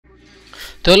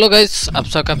तो hello guys, आप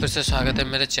सबका फिर से स्वागत है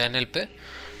मेरे चैनल पे।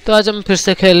 तो आज हम फिर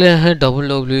से खेल रहे हैं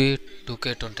WWE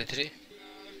 2K23।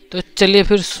 तो चलिए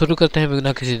फिर शुरू करते हैं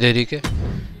बिना किसी देरी के।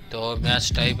 तो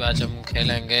मैच टाइप आज हम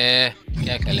खेलेंगे,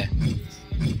 क्या खेलें?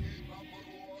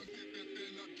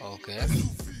 ओके,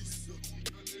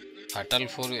 फाटल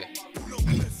 4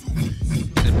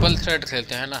 ट्रिपल थ्रेड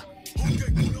खेलते हैं ना।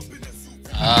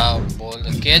 बोल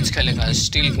केज खेलेगा,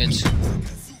 steel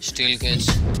cage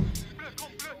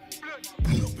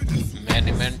man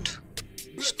event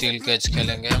steel cage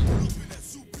खेलेंगे हम।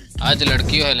 आज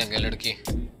लड़की खेलेंगे, लड़की।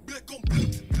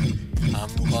 हम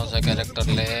कौन सा कैरेक्टर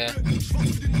ले,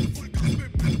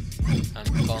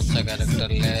 कौन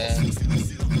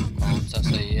सा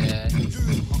सही है?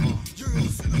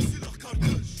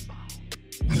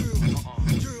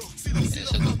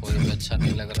 ऐसे तो कोई भी अच्छा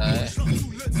नहीं लग रहा है।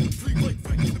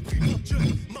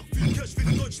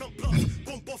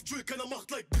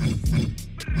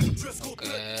 ओके,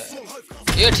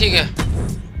 ये ठीक है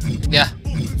क्या?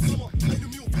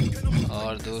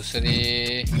 और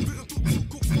दूसरी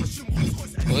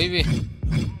कोई भी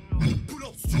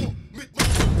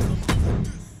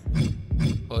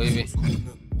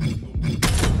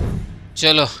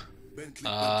चलो।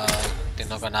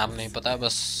 तीनों का नाम नहीं पता,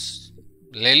 बस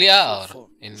ले लिया। और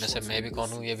इनमें से मैं भी कौन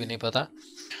हूँ ये भी नहीं पता।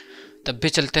 तब भी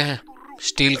चलते हैं।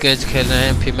 स्टील केज खेल रहे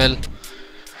हैं,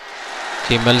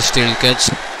 फीमेल स्टील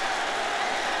केज।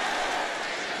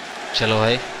 चलो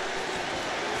भाई,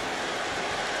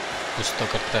 कुछ तो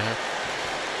करते हैं।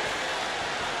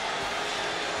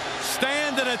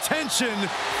 Stand at attention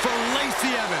for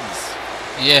Lacey Evans.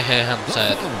 ये है हम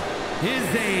शायद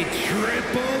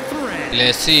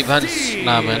लेसी इवेंस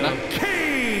नाम है ना।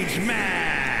 Cage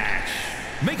match.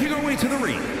 Making her way to the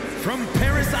ring from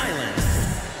Paris Island.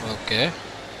 Okay,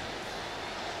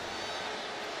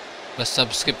 बस सब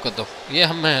स्किप कर दो। ये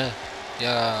हम है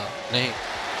या नहीं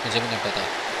मुझे भी नहीं पता।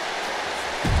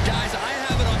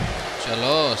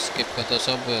 चलो स्किप कर दो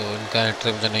सब, उनका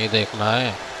एंट्री मुझे नहीं देखना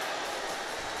है।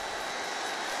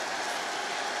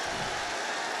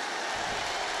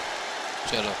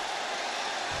 चलो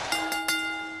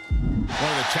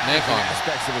मैं कौन?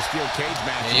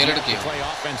 ये लड़की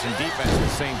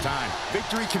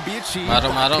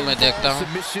मारो मैं देखता हूँ।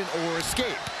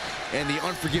 And the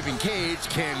unforgiving cage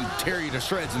can tear you to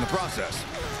shreds in the process.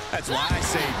 That's why I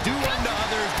say do unto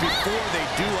others before they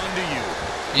do unto you.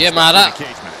 ये मारा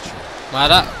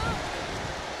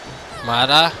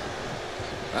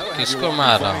किसको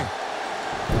मारा?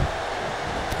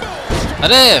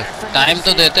 अरे टाइम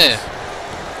तो देते।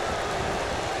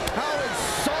 How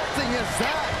insulting is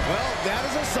that? Well, that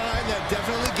is a sign that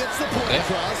definitely gets the point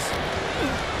across.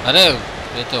 अरे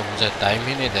ये तो मुझे टाइम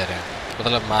ही नहीं दे रहे हैं,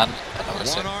 मतलब मार।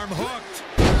 One arm hooked.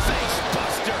 Face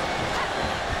buster.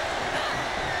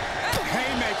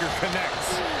 Haymaker connects.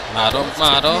 मारो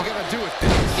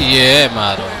ये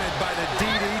मारो।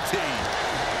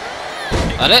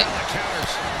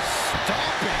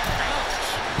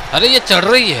 अरे ये चढ़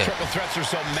रही है।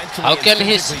 How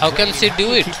can she do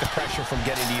it?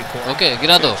 Okay,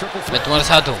 गिरा दो, मैं तुम्हारे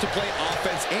साथ हूँ।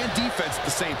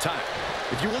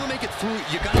 If you want to make it through,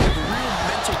 you got to have real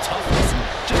mental toughness and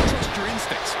just trust your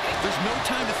instincts. There's no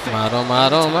time to think. मारो। For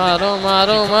a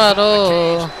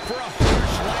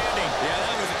harsh landing. Yeah,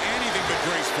 that was anything but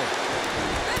graceful.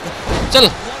 चल,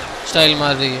 style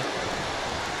मार रही है।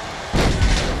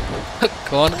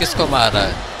 कौन किसको मार रहा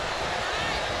है?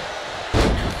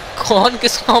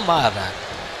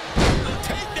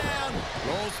 Takedown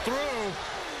rolls through.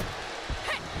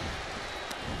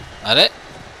 अरे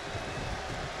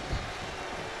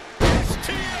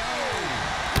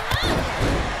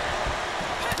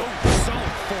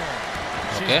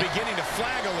She's beginning to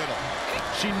flag a little.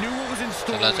 She knew what was in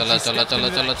store. चलो। Into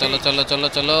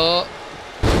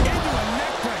a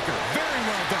neck breaker. Very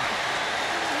well done.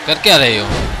 कर क्या रही हो?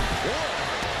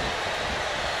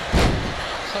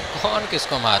 कौन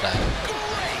किसको मार रहा है?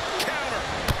 Great counter.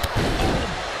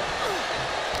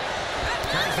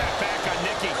 Turns that back on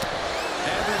Nikki.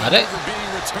 अरे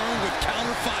Being returned with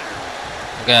counter fire.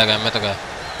 गया मैं तो गया।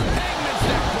 Hangman's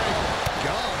neck breaker.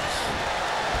 Gosh.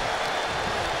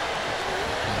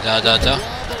 जा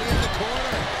Wobbly in the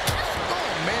corner. Oh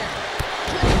man.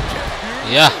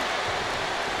 या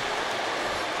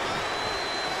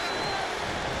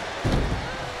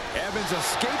Evans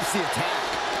escapes the attack.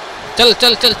 चल।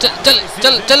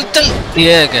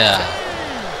 ये गया,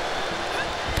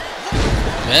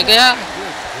 मैं गया।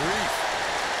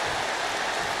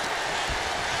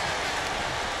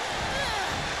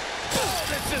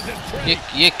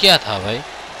 ये क्या था भाई?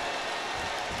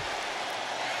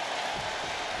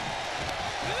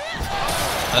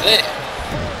 अरे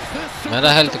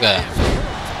मेरा हेल्थ गया।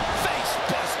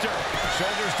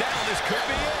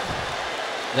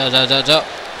 जाओ जाओ जाओ जाओ।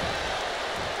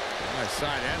 Nice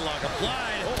side headlock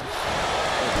applied.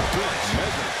 Good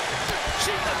measure.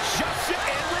 She adjusts it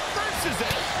and reverses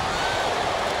it.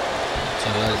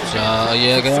 चलो जाओ,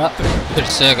 ये गया, फिर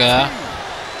से गया।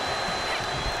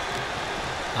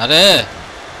 अरे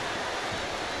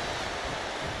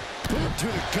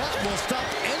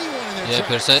ये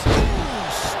फिर से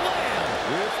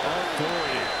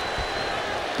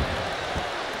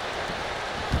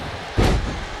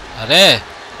अरे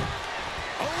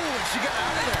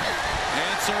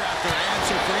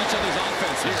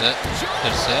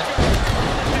फिर से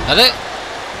अरे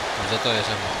मुझे तो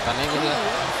ऐसे मौका नहीं मिला।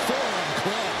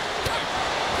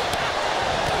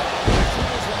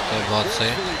 ओके बहुत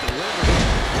सही।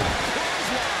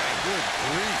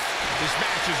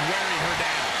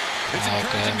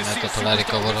 ओके मैं तो थोड़ा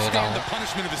रिकवर हो रहा हूँ,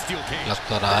 लग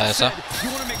तो रहा है ऐसा।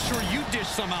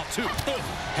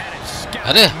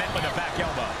 अरे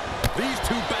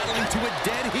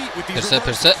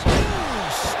फिर से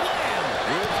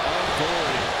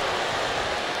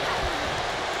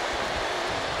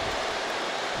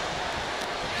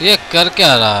ये कर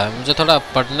क्या रहा है? मुझे थोड़ा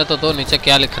पढ़ने तो दो, नीचे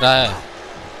क्या लिख रहा है।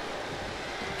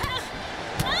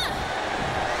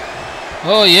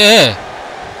 ओ ये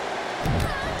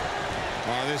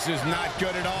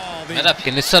मेरा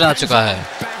फिनिशर आ चुका है।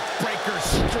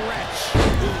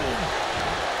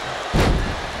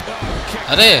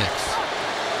 अरे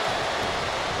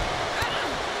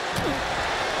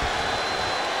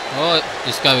ओ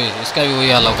इसका भी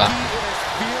वही हाल होगा।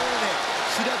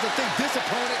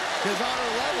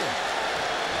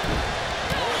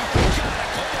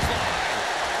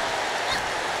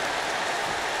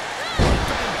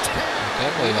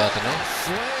 कोई बात नहीं।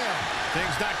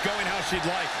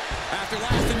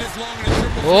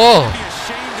 ओह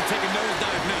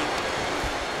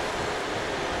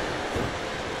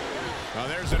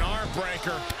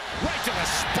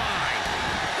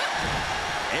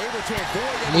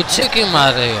मुझे क्यों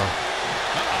मार रहे हो?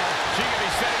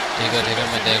 ठीक है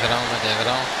मैं देख रहा हूँ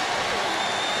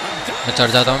मैं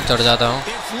चढ़ जाता हूँ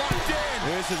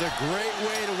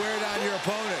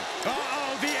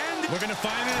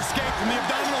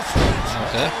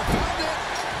ओके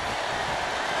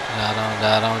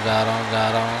जा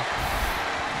रहा हूँ।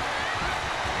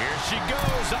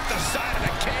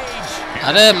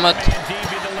 अरे मत,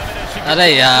 अरे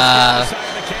यार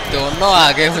दोनों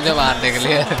आगे मुझे मारने के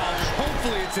लिए।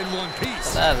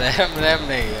 रैम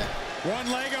नहीं है।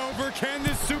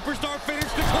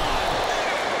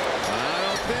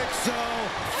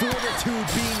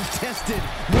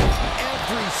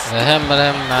 रहम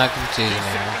ना की चीज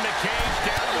नहीं है।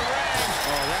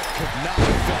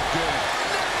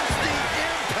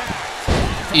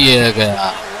 ये गया।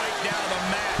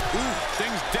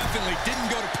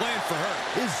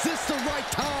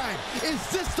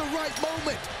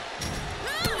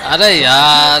 अरे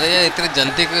यार ये इतनी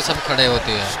जल्दी क्यों सब खड़े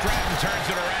होती है?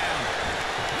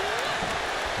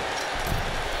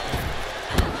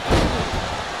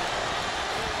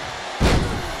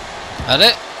 अरे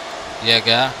ये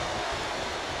क्या?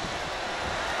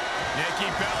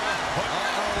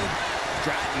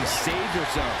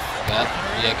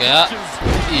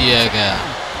 ये क्या?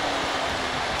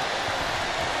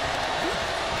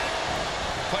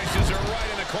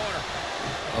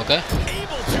 ओके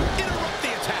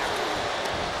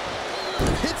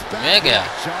मैं गया।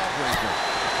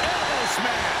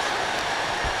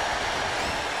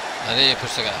 अरे ये फिर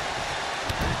से गया।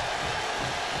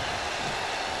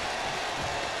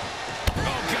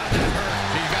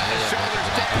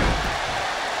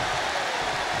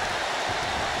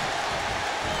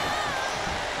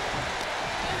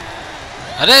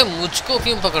 अरे मुझको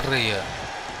क्यों पकड़ रही है?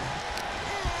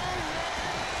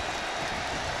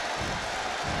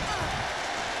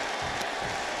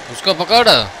 उसको पकड़,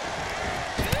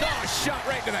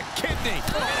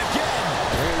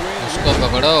 उसको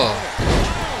पकड़ो,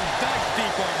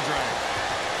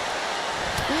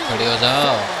 खड़ी हो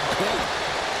जाओ।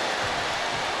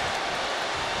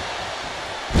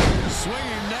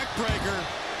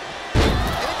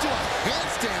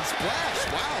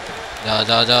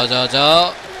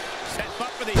 जाओ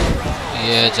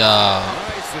ये जाओ,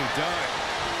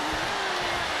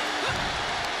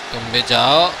 तुम भी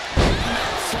जाओ।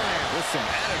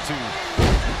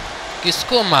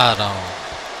 किसको मार रहा हूँ?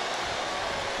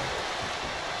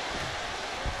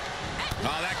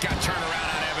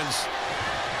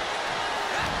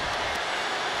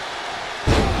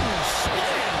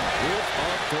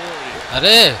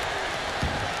 अरे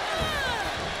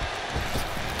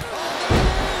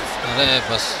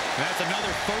बस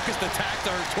focused attack to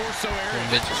her torso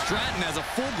area. Stratton has a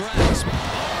full grasp. Oh,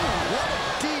 what a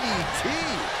DDT!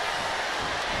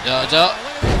 जा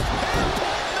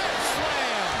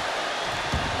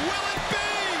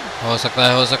हो सकता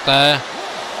है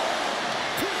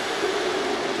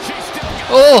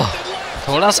ओह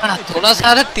थोड़ा सा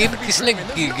अरे तीन किसने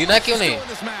गिना क्यों नहीं?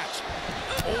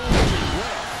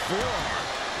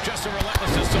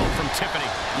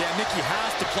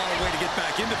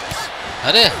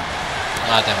 अरे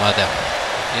मार दे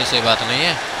ये सही बात नहीं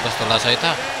है, बस थोड़ा सा ही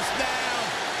था।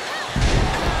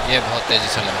 ये बहुत तेजी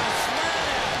से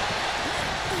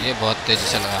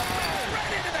लगा।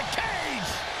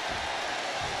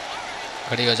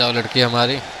 खड़ी हो जाओ लड़की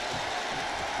हमारी,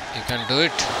 यू कैन डू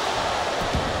इट।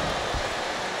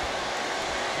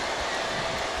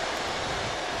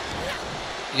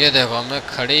 ये देखो मैं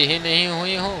खड़ी ही नहीं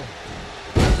हुई हूँ,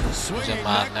 मुझे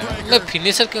मारना है। मैं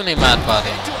फिनिशर क्यों नहीं मार पा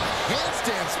रही हूँ?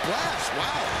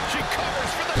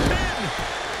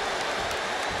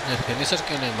 मैं फिनिशर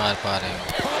क्यों नहीं मार पा रही हूँ?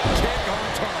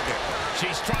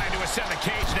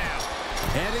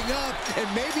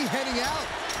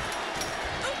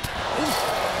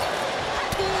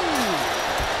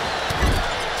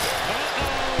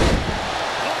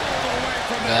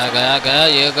 गया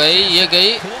ये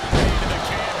गई।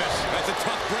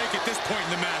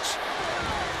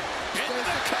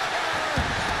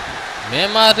 मैं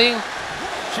मार रही हूँ,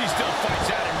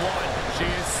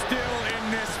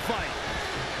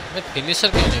 मैं फिनिशर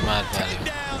क्यों नहीं मार पा रही हूँ?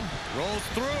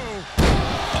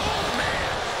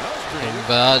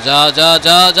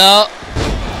 जाओ।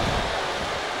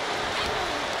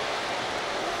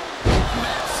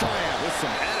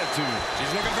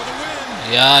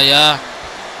 या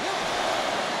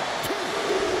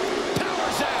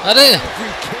अरे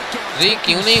री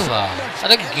क्यों नहीं हुआ?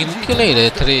 अरे गिन क्यों नहीं रहे?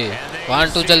 3 1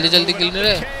 2 जल्दी गिन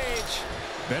रहे।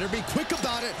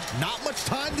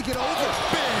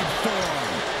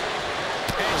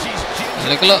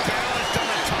 निकलो,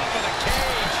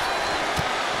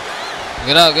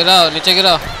 गिराओ नीचे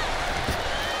गिराओ।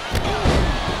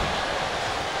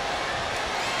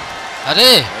 अरे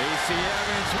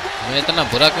मैं इतना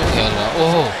बुरा क्यों खेल रहा?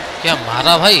 ओहो क्या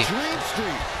मारा भाई,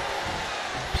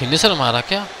 फिनिशर मारा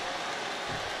क्या?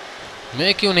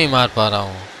 मैं क्यों नहीं मार पा रहा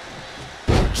हूँ?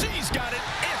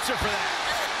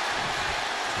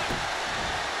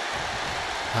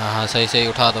 हाँ सही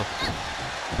उठा दो।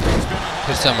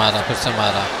 फिर से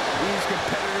मारा।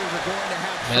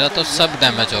 मेरा तो सब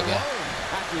डैमेज हो गया।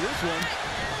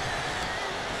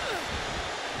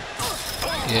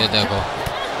 ये देखो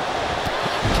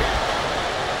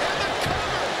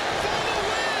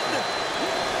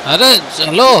अरे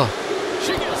चलो।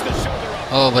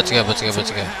 ओ बच गया।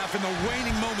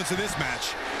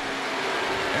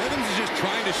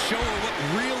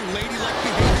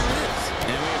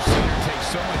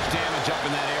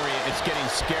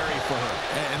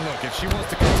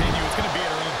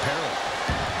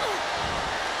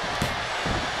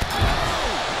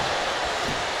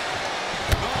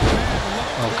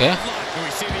 Okay.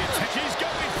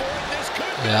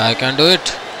 Yeah, I can do it.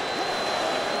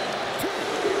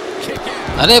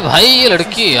 अरे भाई ये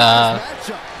लड़की यार,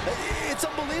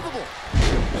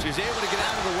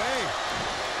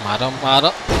 मारो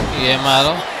ये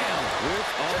मारो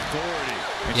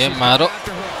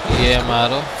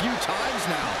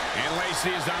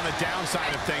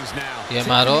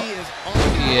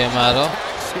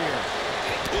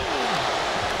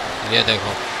ये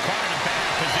देखो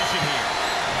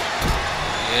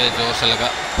ये जोर से लगा।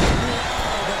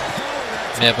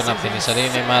 मैं अपना फिनिशर ही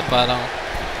नहीं मार पा रहा हूँ।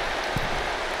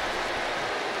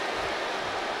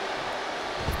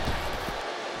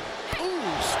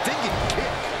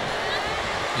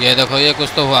 ये देखो ये कुछ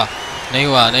तो हुआ। नहीं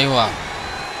हुआ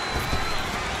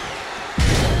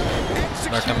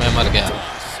बट मैं मर गया।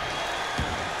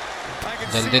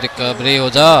 जल्दी रिकवरी हो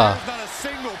जा।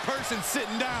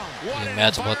 ये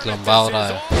मैच बहुत लंबा हो रहा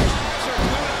है।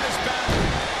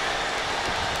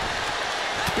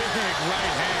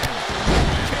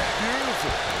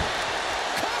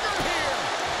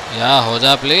 या हो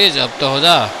जा प्लीज, अब तो हो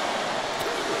जा।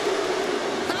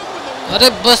 अरे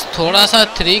बस थोड़ा सा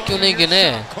 3 क्यों नहीं गिने?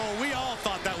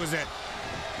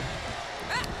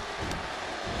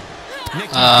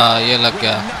 ये लग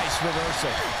गया।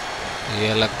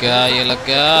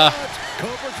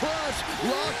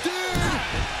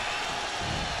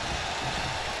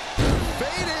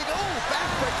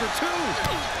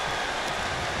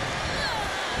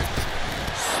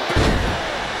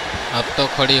 अब तो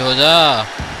खड़ी हो जा।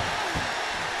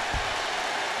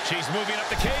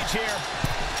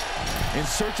 In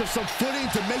search of some footing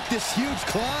to make this huge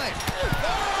climb.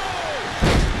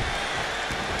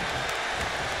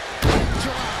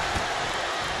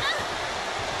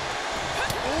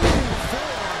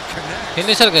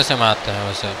 Finisher कैसे मारते हैं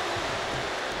वैसे?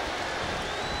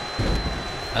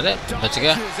 अरे बच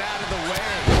गया।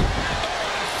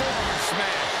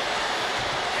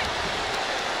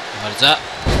 मर जा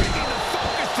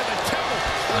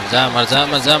मर जा मर जा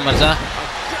मर जा मर जा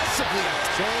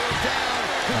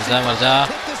मर जा मर जा।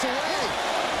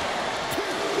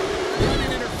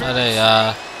 अरे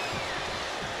यार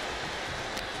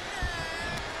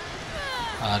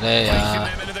अरे यार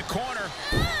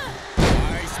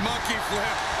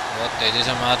बहुत तेजी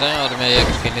से मार रहे हैं और मैं एक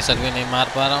फिनिशर भी नहीं मार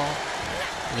पा रहा हूँ,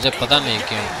 मुझे पता नहीं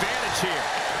क्यों।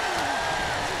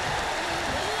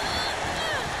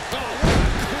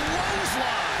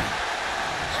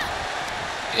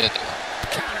 ये तो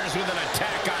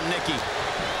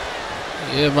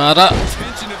ये मारा,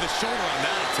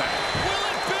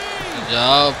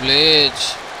 जाओ प्लीज।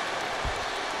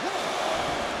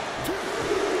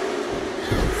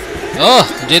 ओह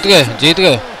जीत गए जीत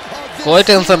गए, कोई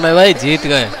टेंशन नहीं भाई, जीत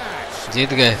गए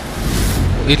जीत गए।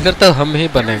 विनर तो हम ही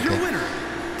बनेंगे,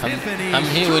 हम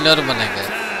ही विनर बनेंगे,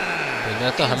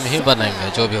 विनर तो हम ही बनेंगे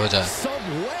जो भी हो जाए।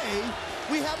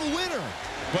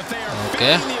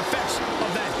 ओके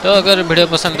तो अगर वीडियो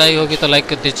पसंद आई होगी तो लाइक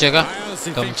कर दीजिएगा।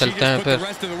 तो हम चलते हैं फिर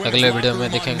अगले वीडियो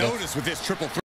में देखेंगे।